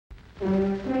In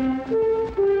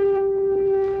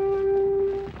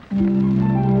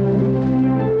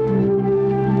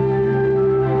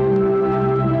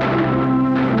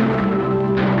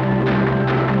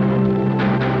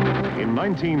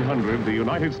 1900, the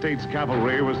United States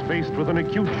Cavalry was faced with an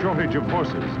acute shortage of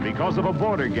horses because of a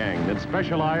border gang that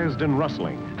specialized in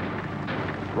rustling.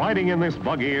 Riding in this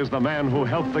buggy is the man who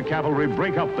helped the cavalry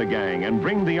break up the gang and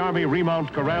bring the Army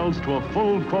remount corrals to a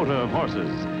full quota of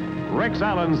horses. Rex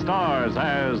Allen stars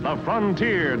as the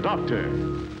Frontier Doctor.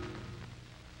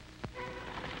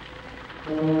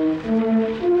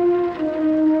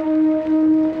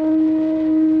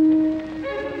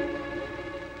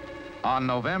 On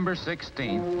November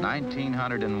 16,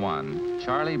 1901,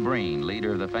 Charlie Breen,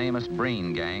 leader of the famous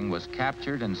Breen Gang, was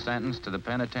captured and sentenced to the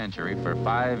penitentiary for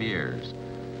 5 years.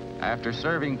 After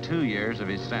serving 2 years of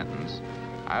his sentence,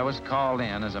 I was called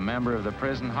in as a member of the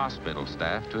prison hospital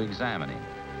staff to examine him.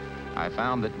 I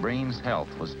found that Breen's health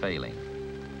was failing.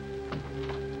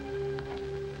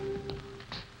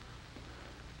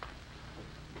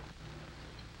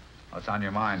 What's on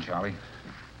your mind, Charlie?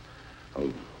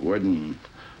 Oh, Warden,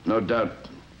 no doubt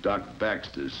Doc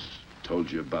Baxter's told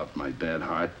you about my bad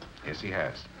heart. Yes, he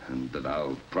has. And that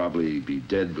I'll probably be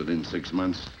dead within 6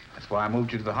 months. That's why I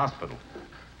moved you to the hospital.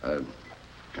 Can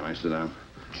I sit down?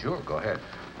 Sure, go ahead.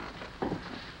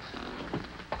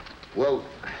 Well,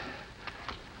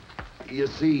 you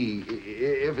see,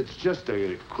 if it's just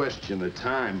a question of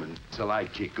time until I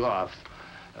kick off,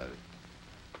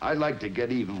 I'd like to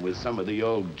get even with some of the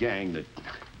old gang that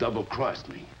double-crossed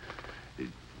me.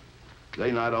 They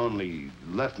not only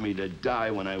left me to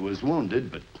die when I was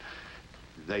wounded, but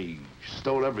they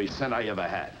stole every cent I ever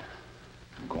had.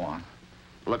 Go on.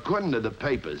 Well, according to the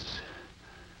papers,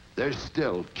 they're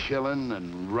still killing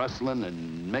and rustling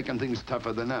and making things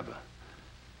tougher than ever.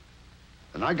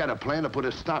 And I got a plan to put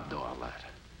a stop to all that.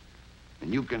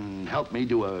 And you can help me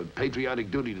do a patriotic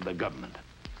duty to the government.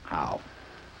 How?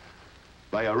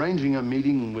 By arranging a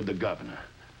meeting with the governor.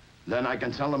 Then I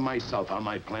can tell him myself how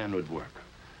my plan would work.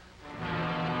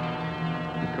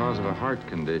 Because of a heart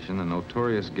condition, the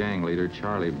notorious gang leader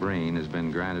Charlie Breen has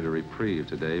been granted a reprieve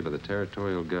today by the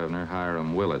territorial governor,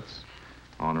 Hiram Willits,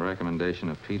 on recommendation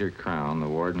of Peter Crown, the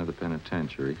warden of the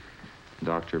penitentiary,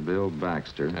 Dr. Bill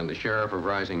Baxter, and the sheriff of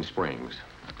Rising Springs.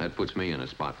 That puts me in a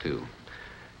spot, too.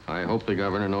 I hope the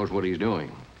governor knows what he's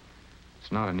doing.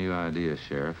 It's not a new idea,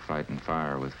 Sheriff, fighting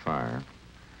fire with fire.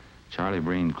 Charlie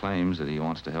Breen claims that he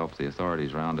wants to help the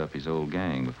authorities round up his old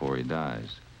gang before he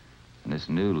dies. And this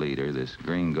new leader, this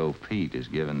Gringo Pete, is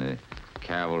giving the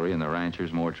cavalry and the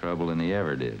ranchers more trouble than he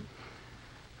ever did.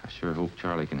 I sure hope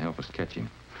Charlie can help us catch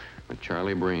him. With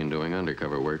Charlie Breen doing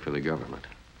undercover work for the government.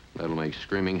 That'll make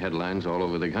screaming headlines all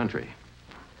over the country.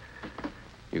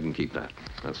 You can keep that.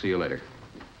 I'll see you later.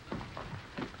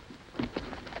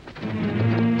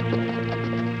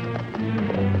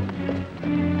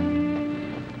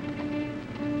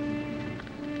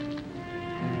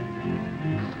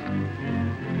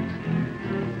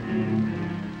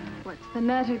 What's the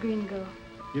matter, Gringo?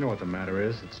 You know what the matter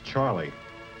is. It's Charlie.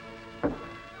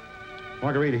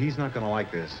 Margarita, he's not gonna like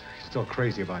this. He's still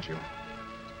crazy about you.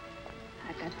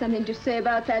 I've got something to say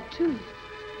about that, too.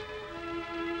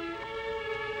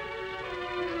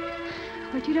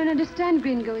 What you don't understand,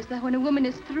 Gringo, is that when a woman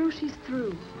is through, she's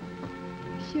through.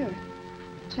 Sure.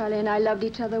 Charlie and I loved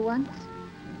each other once.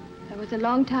 That was a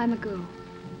long time ago.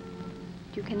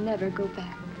 You can never go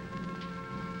back.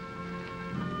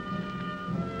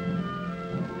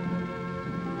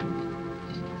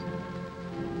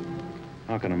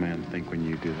 How can a man think when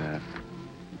you do that?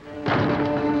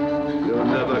 You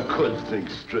never could think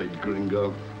straight,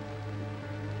 Gringo.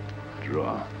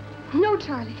 Draw. No,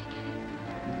 Charlie.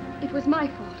 It was my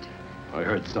fault. I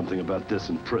heard something about this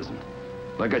in prison.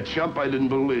 Like a chump, I didn't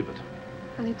believe it.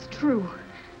 Well, it's true.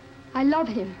 I love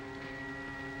him.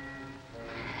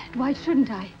 And why shouldn't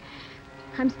I?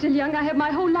 I'm still young. I have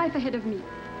my whole life ahead of me.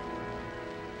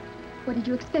 What did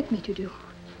you expect me to do?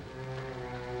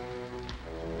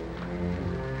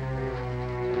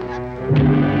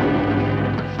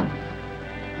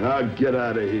 Now get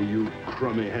out of here, you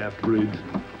crummy half-breed.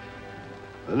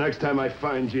 The next time I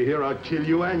find you here, I'll kill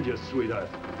you and your sweetheart.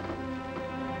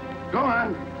 Go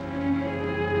on.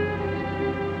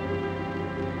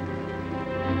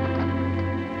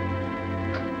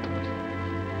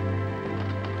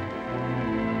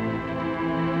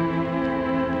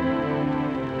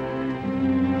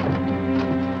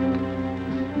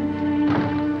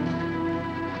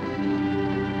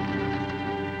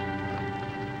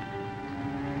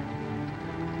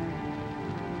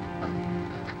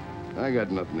 I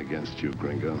got nothing against you,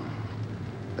 Gringo.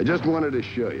 I just wanted to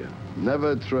show you.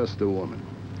 Never trust a woman.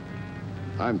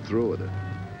 I'm through with her.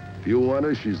 If you want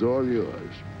her, she's all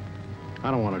yours. I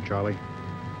don't want her, Charlie.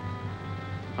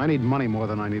 I need money more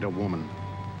than I need a woman.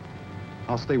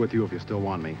 I'll stay with you if you still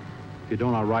want me. If you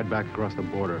don't, I'll ride back across the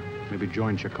border. Maybe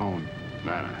join Chacon.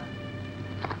 Nah.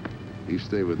 You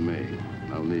stay with me.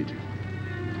 I'll need you.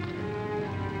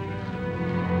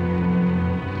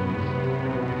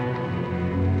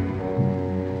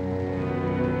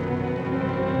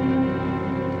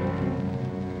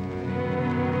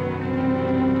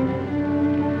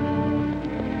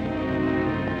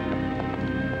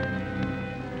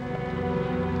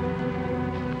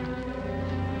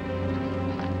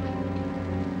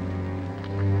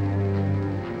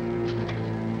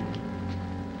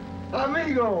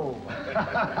 Amigo!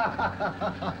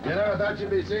 You never thought you'd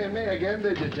be seeing me again,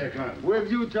 did you, Chacon? With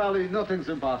you, Charlie, nothing's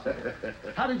impossible.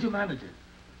 How did you manage it?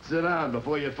 Sit down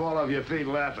before you fall off your feet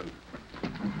laughing.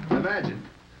 Imagine,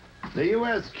 the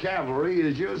U.S. Cavalry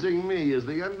is using me as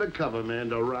the undercover man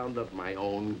to round up my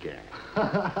own gang.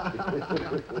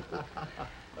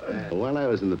 While I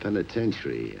was in the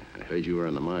penitentiary, I heard you were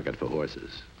on the market for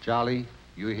horses. Charlie,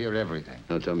 you hear everything.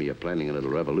 Don't tell me you're planning a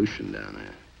little revolution down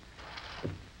there.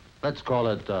 Let's call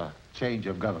it change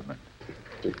of government.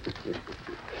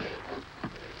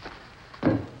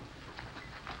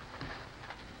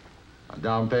 A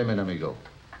down payment, amigo,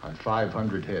 on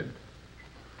 500 head.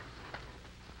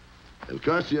 It'll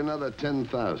cost you another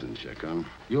 10,000, Chacon.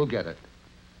 You'll get it.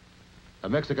 The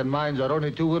Mexican mines are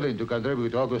only too willing to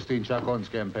contribute to Agustin Chacon's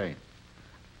campaign.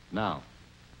 Now,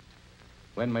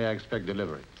 when may I expect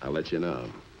delivery? I'll let you know.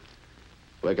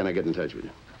 Where can I get in touch with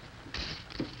you?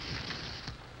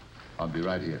 I'll be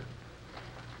right here.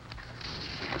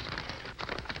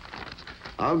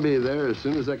 I'll be there as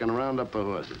soon as I can round up the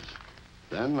horses.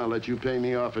 Then I'll let you pay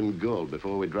me off in gold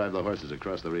before we drive the horses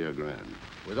across the Rio Grande.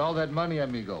 With all that money,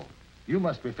 amigo, you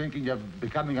must be thinking of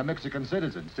becoming a Mexican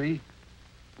citizen, see?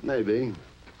 Maybe.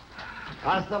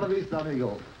 Hasta la vista,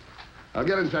 amigo. I'll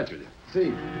get in touch with you. See.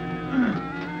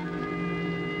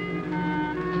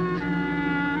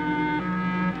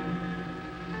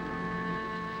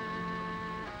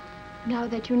 Now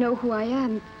that you know who I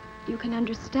am, you can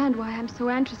understand why I'm so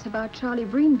anxious about Charlie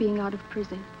Breen being out of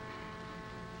prison.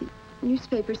 The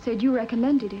newspaper said you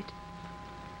recommended it.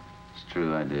 It's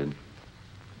true, I did.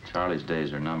 Charlie's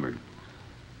days are numbered.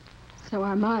 So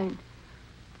are mine.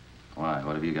 Why?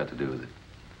 What have you got to do with it?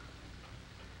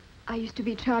 I used to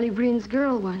be Charlie Breen's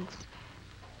girl once.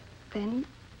 Then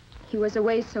he was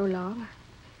away so long.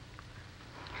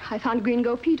 I found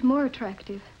Gringo Pete more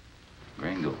attractive.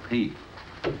 Gringo Pete?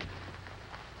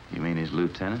 You mean his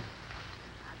lieutenant?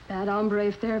 Bad hombre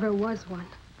if there ever was one.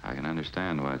 I can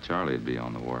understand why Charlie'd be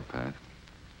on the warpath.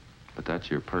 But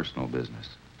that's your personal business.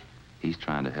 He's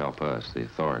trying to help us, the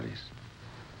authorities.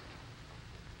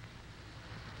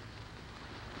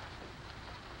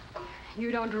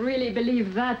 You don't really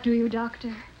believe that, do you,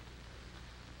 Doctor?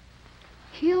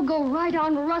 He'll go right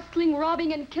on rustling,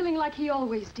 robbing, and killing like he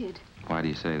always did. Why do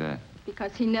you say that?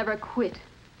 Because he never quit.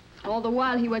 All the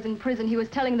while he was in prison, he was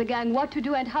telling the gang what to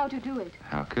do and how to do it.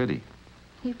 How could he?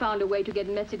 He found a way to get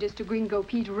messages to Gringo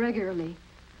Pete regularly.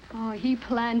 Oh, he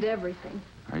planned everything.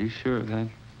 Are you sure of that?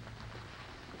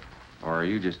 Or are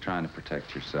you just trying to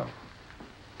protect yourself?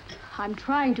 I'm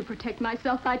trying to protect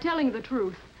myself by telling the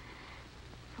truth.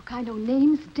 Look, I know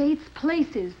names, dates,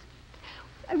 places.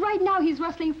 Right now, he's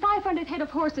rustling 500 head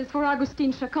of horses for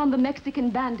Agustin Chacon, the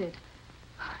Mexican bandit.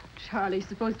 Charlie's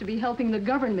supposed to be helping the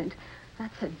government.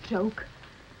 That's a joke.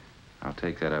 I'll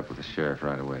take that up with the sheriff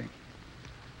right away.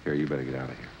 Here, you better get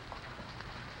out of here.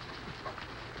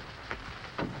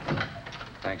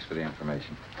 Thanks for the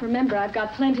information. Remember, I've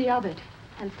got plenty of it.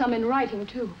 And some in writing,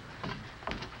 too.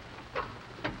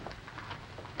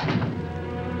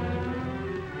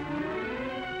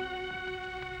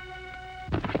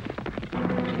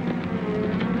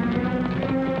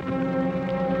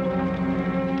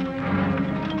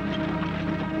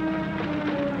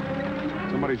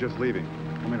 Somebody's just leaving.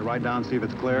 Want me to ride down and see if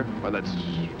it's clear? Well, that's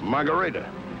Margarita.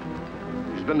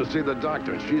 She's been to see the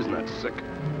doctor, and she's not sick.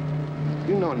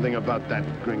 You know anything about that,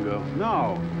 Gringo?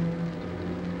 No.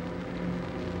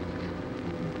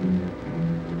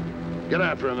 Get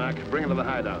after him, Mac. Bring him to the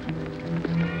hideout.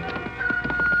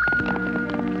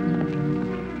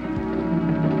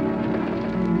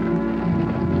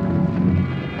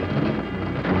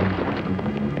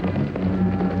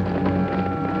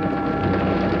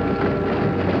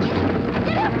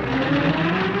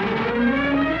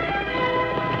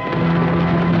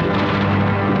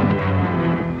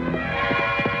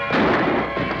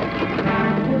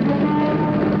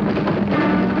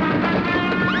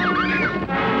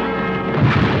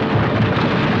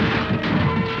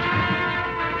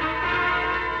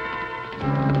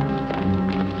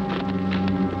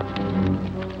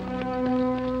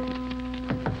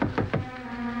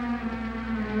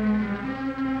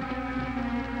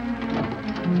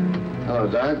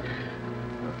 Hello, Doc.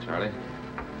 Charlie,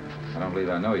 I don't believe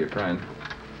I know your friend.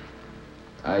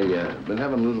 I've been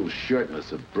having a little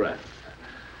shortness of breath.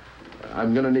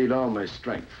 I'm gonna need all my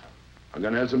strength. I'm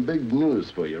gonna have some big news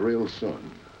for you real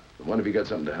soon. I wonder if you got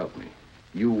something to help me.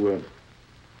 You,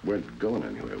 weren't going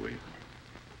anywhere, were you?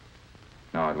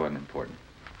 No, it wasn't important.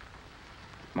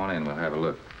 Come on in, we'll have a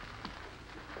look.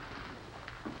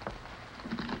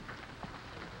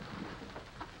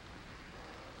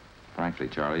 Frankly,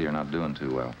 Charlie, you're not doing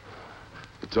too well.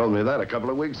 You told me that a couple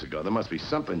of weeks ago. There must be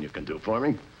something you can do for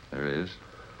me. There is.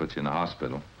 Put you in the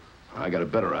hospital. I got a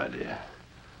better idea.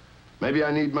 Maybe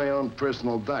I need my own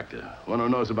personal doctor, one who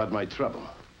knows about my trouble.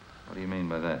 What do you mean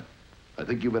by that? I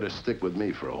think you better stick with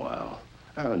me for a while,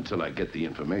 until I get the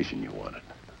information you wanted.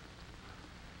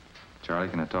 Charlie,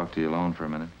 can I talk to you alone for a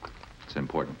minute? It's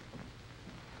important.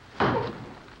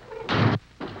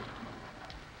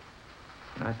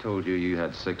 When I told you you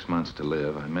had 6 months to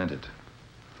live, I meant it.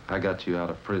 I got you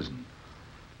out of prison.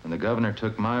 And the governor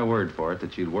took my word for it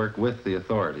that you'd work with the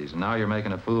authorities. And now you're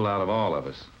making a fool out of all of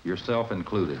us, yourself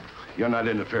included. You're not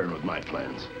interfering with my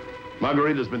plans.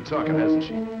 Margarita's been talking, hasn't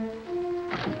she?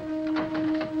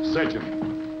 Search him.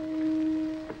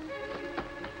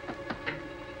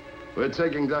 We're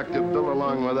taking Dr. Bill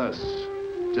along with us,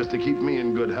 just to keep me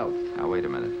in good health. Now, wait a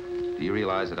minute. Do you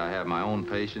realize that I have my own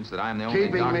patients, that I'm the only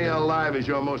Keeping doctor? me alive is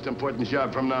your most important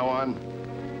job from now on.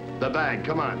 The bag,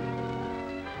 come on.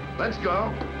 Let's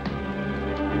go.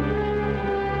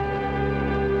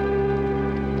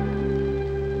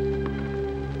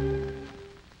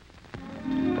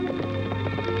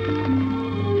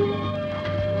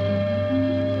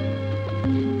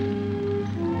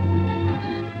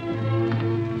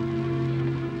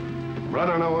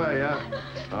 Running away, huh?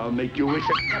 I'll make you wish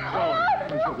it kept going.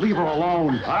 Leave her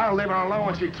alone. I'll leave her alone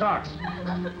when she talks.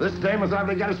 This dame is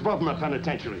liable to get us both in the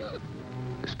penitentiary.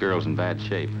 This girl's in bad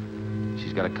shape.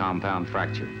 She's got a compound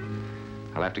fracture.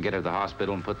 I'll have to get her to the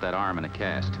hospital and put that arm in a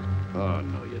cast. Oh,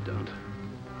 no, you don't.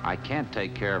 I can't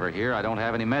take care of her here. I don't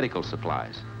have any medical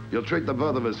supplies. You'll treat the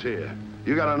both of us here.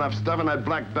 You got enough stuff in that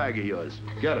black bag of yours.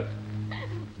 Get it.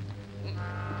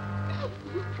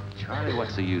 Charlie,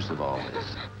 what's the use of all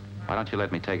this? Why don't you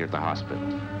let me take her to the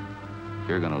hospital?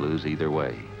 You're gonna lose either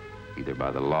way, either by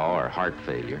the law or heart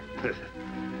failure.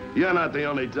 You're not the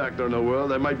only doctor in the world.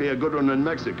 There might be a good one in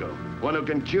Mexico. One who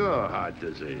can cure heart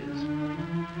disease.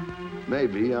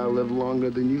 Maybe I'll live longer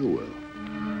than you will.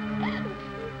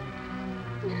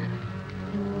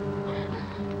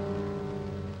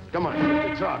 Come on,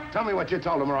 you talk. Tell me what you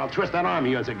told him or I'll twist that arm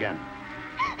of yours again.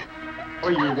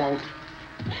 Or you won't.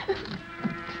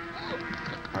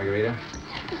 Margarita,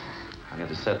 I got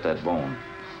to set that bone.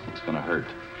 It's gonna hurt.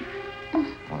 I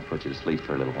want to put you to sleep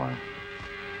for a little while.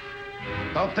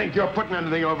 Don't think you're putting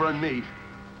anything over on me.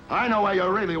 I know where you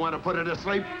really want to put her to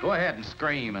sleep. Go ahead and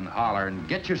scream and holler and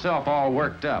get yourself all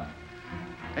worked up.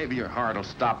 Maybe your heart will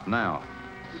stop now.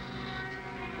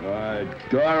 All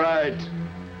right.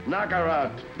 Knock her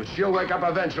out, but she'll wake up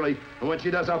eventually. And when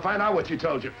she does, I'll find out what she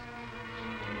told you.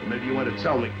 Or maybe you want to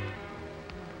tell me.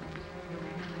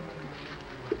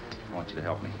 I want you to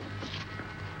help me.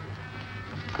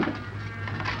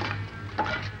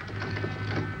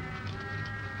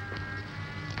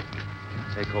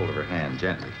 Take hold of her hand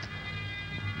gently.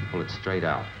 Pull it straight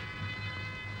out.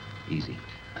 Easy.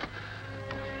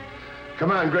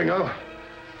 Come on, Gringo.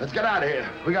 Let's get out of here.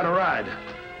 We got a ride.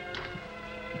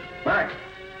 Mac,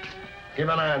 keep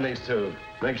an eye on these two.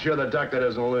 Make sure the doctor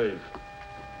doesn't leave.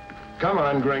 Come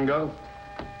on, Gringo.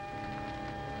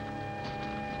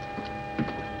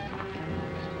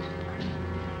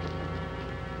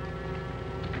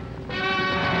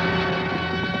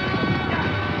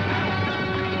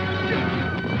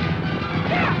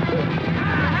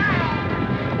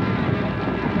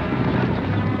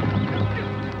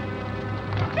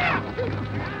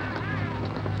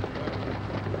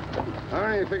 How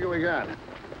many do you figure we got?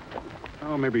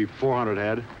 Oh, maybe 400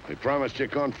 head. We promised you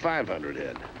on 500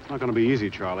 head. It's not going to be easy,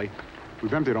 Charlie.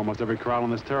 We've emptied almost every corral in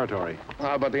this territory.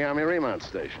 How about the Army Remount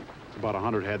Station? It's about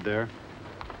 100 head there.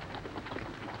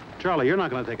 Charlie, you're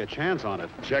not going to take a chance on it.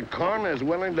 Chacon is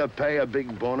willing to pay a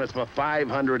big bonus for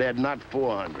 500 head, not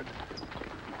 400.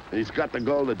 He's got the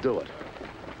gold to do it.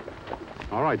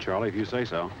 All right, Charlie, if you say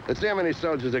so. Let's see how many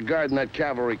soldiers are guarding that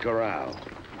cavalry corral.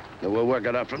 Then we'll work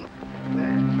it up from there.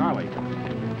 Charlie,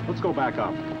 let's go back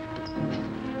up.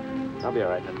 I'll be all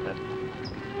right in a minute.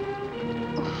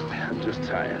 I'm just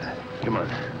tired. Come on.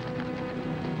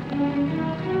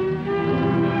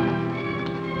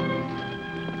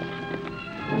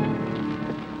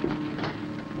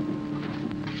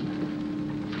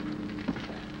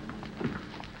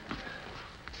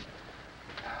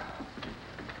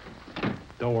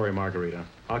 Don't worry, Margarita.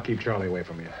 I'll keep Charlie away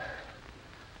from you.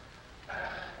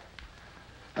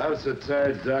 I'm so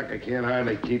tired, Doc, I can't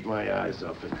hardly keep my eyes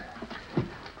open.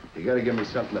 You gotta give me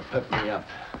something to pep me up.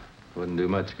 Wouldn't do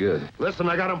much good. Listen,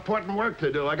 I got important work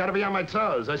to do. I gotta be on my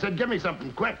toes. I said, give me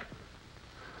something, quick.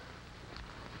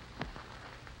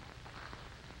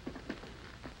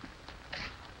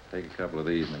 Take a couple of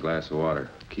these and a glass of water.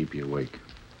 Keep you awake.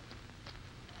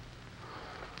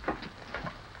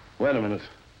 Wait a minute.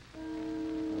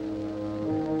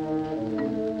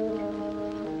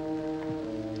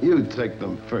 You take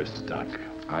them first, Doc.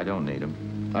 I don't need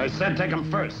them. I said take them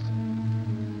first.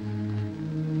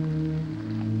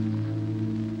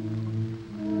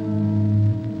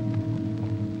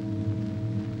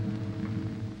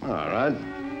 All right.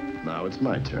 Now it's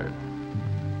my turn.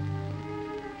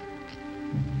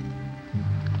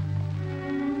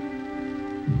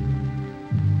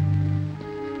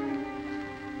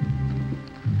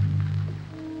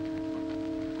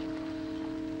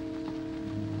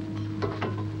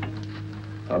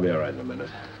 I'll be all right in a minute.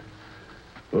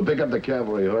 We'll pick up the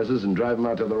cavalry horses and drive them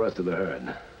out to the rest of the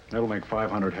herd. That'll make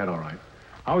 500 head, all right.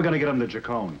 How are we going to get them to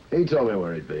Jacone? He told me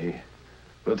where he'd be.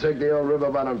 We'll take the old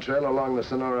river bottom trail along the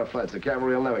Sonora Flats. The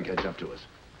cavalry will never catch up to us.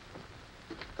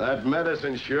 That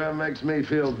medicine sure makes me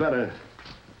feel better.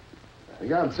 I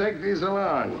think I'll take these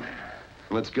along.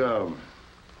 Let's go.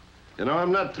 You know,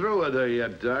 I'm not through with her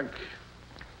yet, Doc.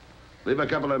 Leave a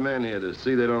couple of men here to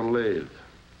see they don't leave.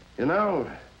 You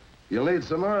know, you'll need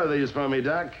some more of these for me,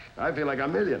 Doc. I feel like a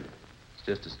million. It's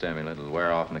just a stimulant. It'll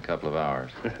wear off in a couple of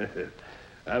hours.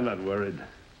 I'm not worried.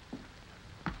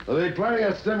 There'll be plenty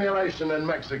of stimulation in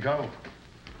Mexico.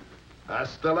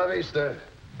 Hasta la vista.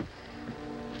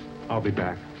 I'll be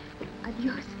back.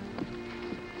 Adios.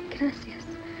 Gracias.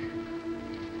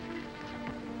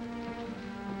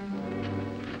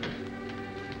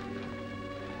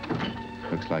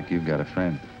 Looks like you've got a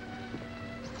friend.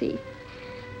 See.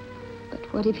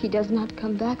 But what if he does not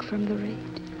come back from the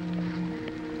raid?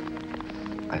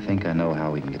 I think I know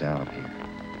how we can get out of here.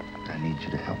 I need you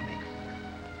to help me.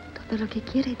 Todo lo que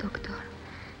quiere, doctor.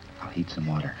 I'll heat some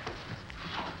water.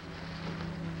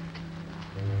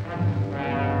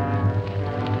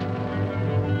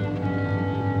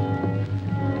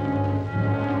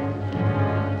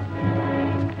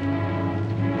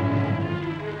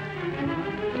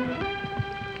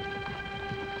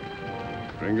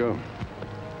 Gringo,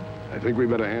 I think we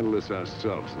better handle this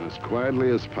ourselves and as quietly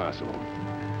as possible.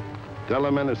 Tell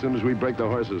the men as soon as we break the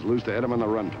horses loose to head them on the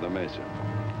run for the mesa.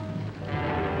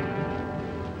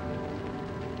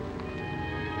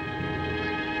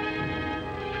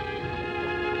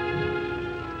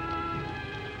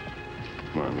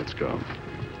 Come on, let's go.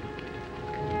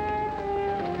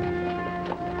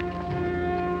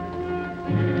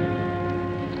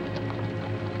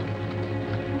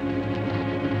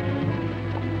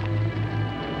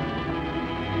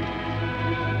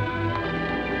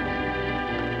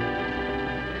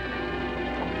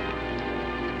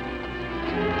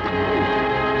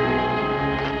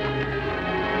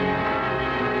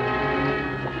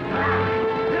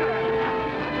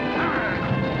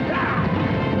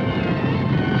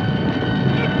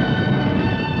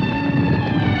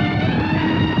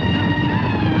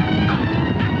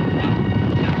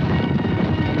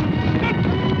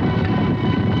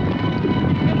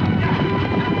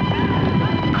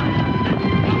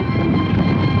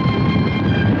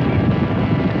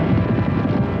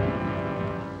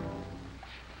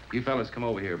 You fellas come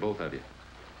over here, both of you.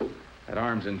 That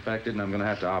arm's infected and I'm gonna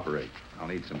have to operate. I'll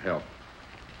need some help.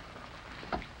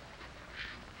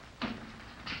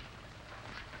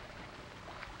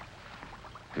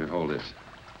 Here, hold this.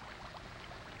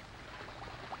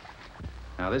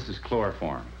 Now, this is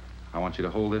chloroform. I want you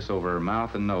to hold this over her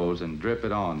mouth and nose and drip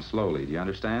it on slowly. Do you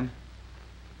understand?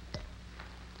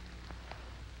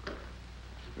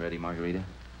 Ready, Margarita?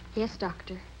 Yes,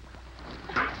 doctor.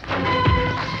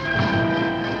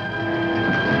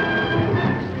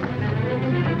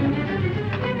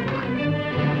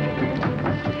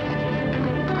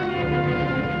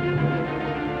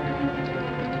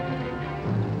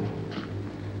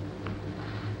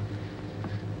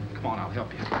 Come on, I'll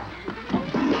help you.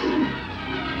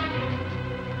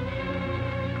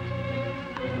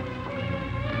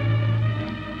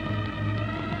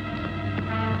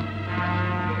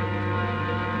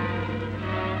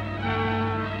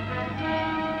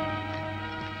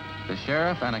 The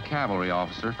sheriff and a cavalry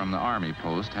officer from the army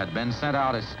post had been sent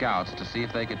out as scouts to see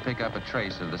if they could pick up a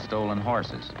trace of the stolen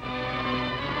horses.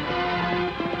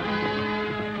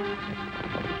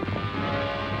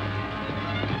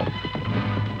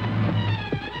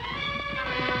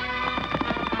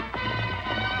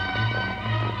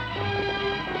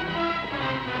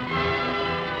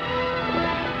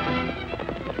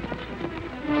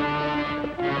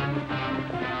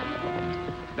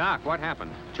 Doc, what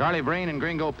happened? Charlie Breen and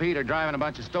Gringo Pete are driving a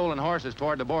bunch of stolen horses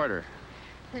toward the border.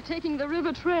 They're taking the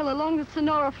river trail along the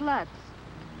Sonora Flats.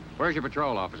 Where's your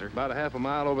patrol, officer? About a half a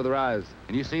mile over the rise.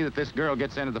 Can you see that this girl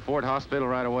gets into the Fort Hospital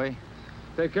right away?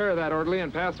 Take care of that, orderly,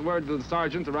 and pass the word to the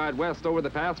sergeant to ride west over the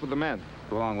pass with the men.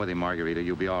 Go along with him, Margarita.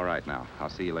 You'll be all right now. I'll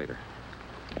see you later.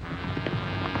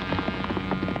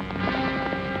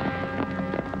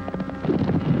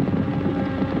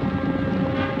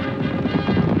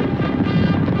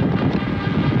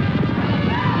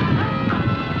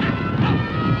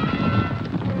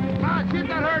 Keep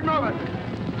that herd moving.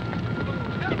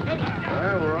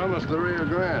 Well, we're almost to the Rio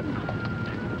Grande.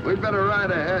 We'd better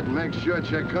ride ahead and make sure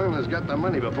Chacon has got the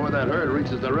money before that herd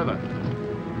reaches the river.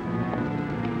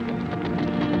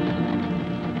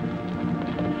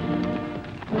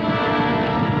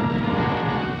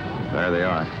 There they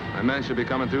are. My men should be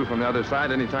coming through from the other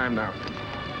side any time now.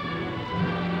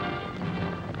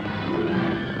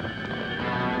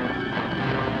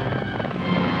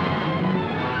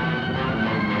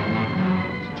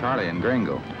 It's Charlie and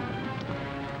Gringo.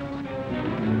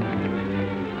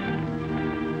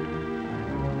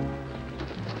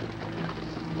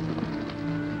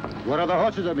 Where are the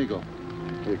horses, amigo?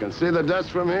 You can see the dust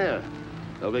from here.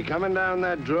 They'll be coming down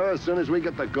that draw as soon as we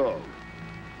get the cove.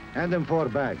 Hand them 4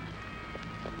 bags.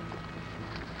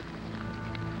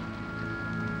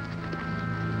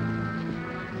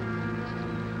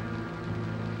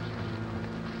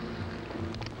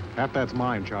 Half that's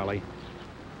mine, Charlie.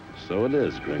 So it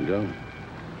is, Gringo.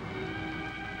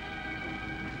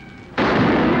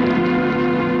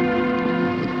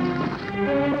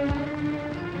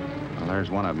 Well,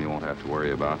 there's one of them you won't have to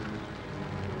worry about.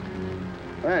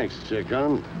 Thanks,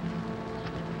 Chacon.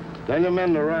 Tell your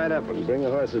men to ride up and bring the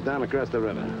horses down across the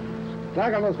river.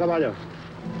 Tráiganlos, caballos.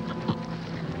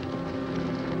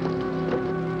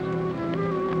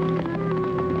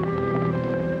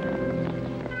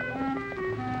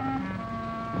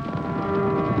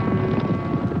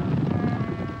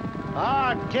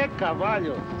 Ah, qué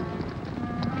caballos.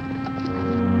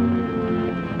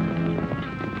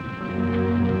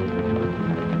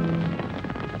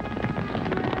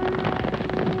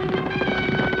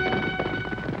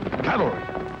 Cavalry.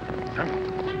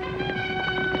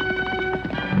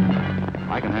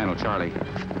 I can handle Charlie.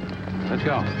 Let's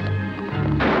go.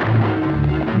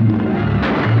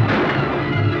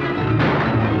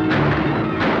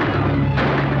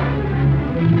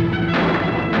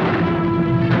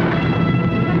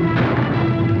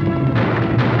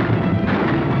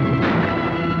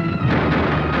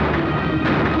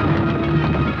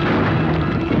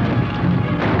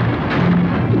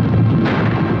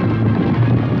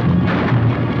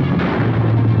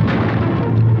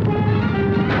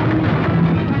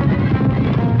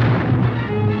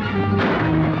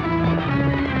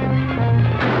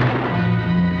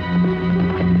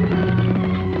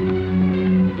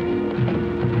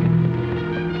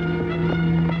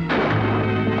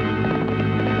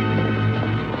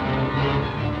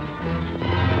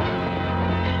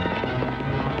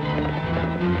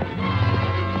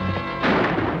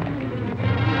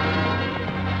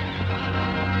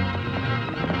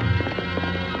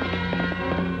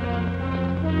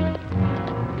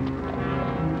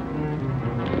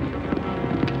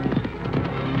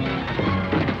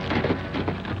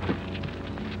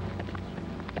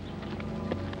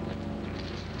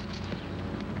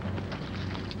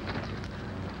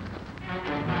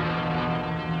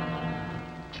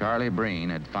 Charlie Breen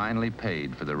had finally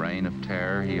paid for the reign of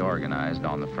terror he organized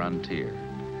on the frontier.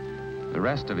 The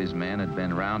rest of his men had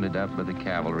been rounded up by the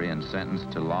cavalry and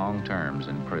sentenced to long terms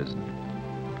in prison.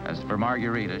 As for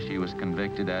Margarita, she was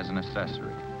convicted as an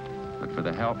accessory. But for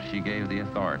the help she gave the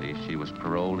authorities, she was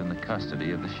paroled in the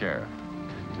custody of the sheriff.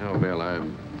 No, Bill,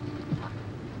 I've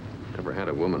never had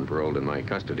a woman paroled in my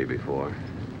custody before.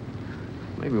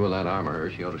 Maybe with that arm of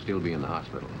hers, she ought to still be in the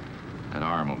hospital. That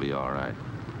arm will be all right.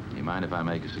 You mind if I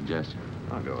make a suggestion?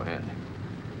 I'll go ahead.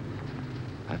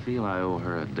 I feel I owe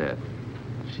her a debt.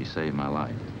 She saved my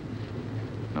life.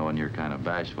 Knowing you're kind of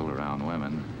bashful around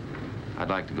women, I'd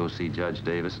like to go see Judge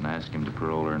Davis and ask him to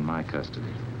parole her in my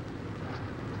custody.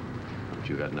 Haven't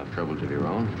you got enough troubles of your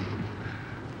own?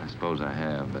 I suppose I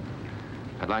have, but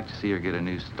I'd like to see her get a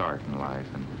new start in life,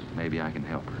 and maybe I can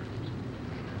help her.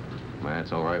 Well,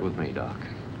 that's all right with me, Doc.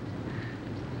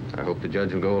 I hope the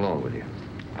judge will go along with you.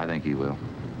 I think he will.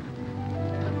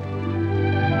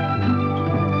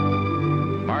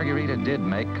 Margarita did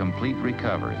make complete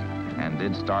recovery and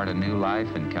did start a new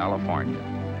life in California.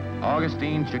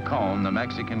 Augustine Chacon, the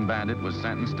Mexican bandit, was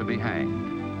sentenced to be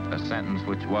hanged, a sentence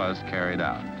which was carried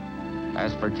out.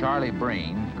 As for Charlie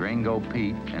Breen, Gringo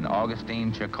Pete, and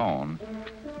Augustine Chacon,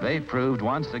 They proved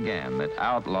once again that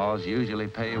outlaws usually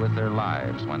pay with their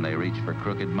lives when they reach for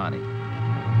crooked money.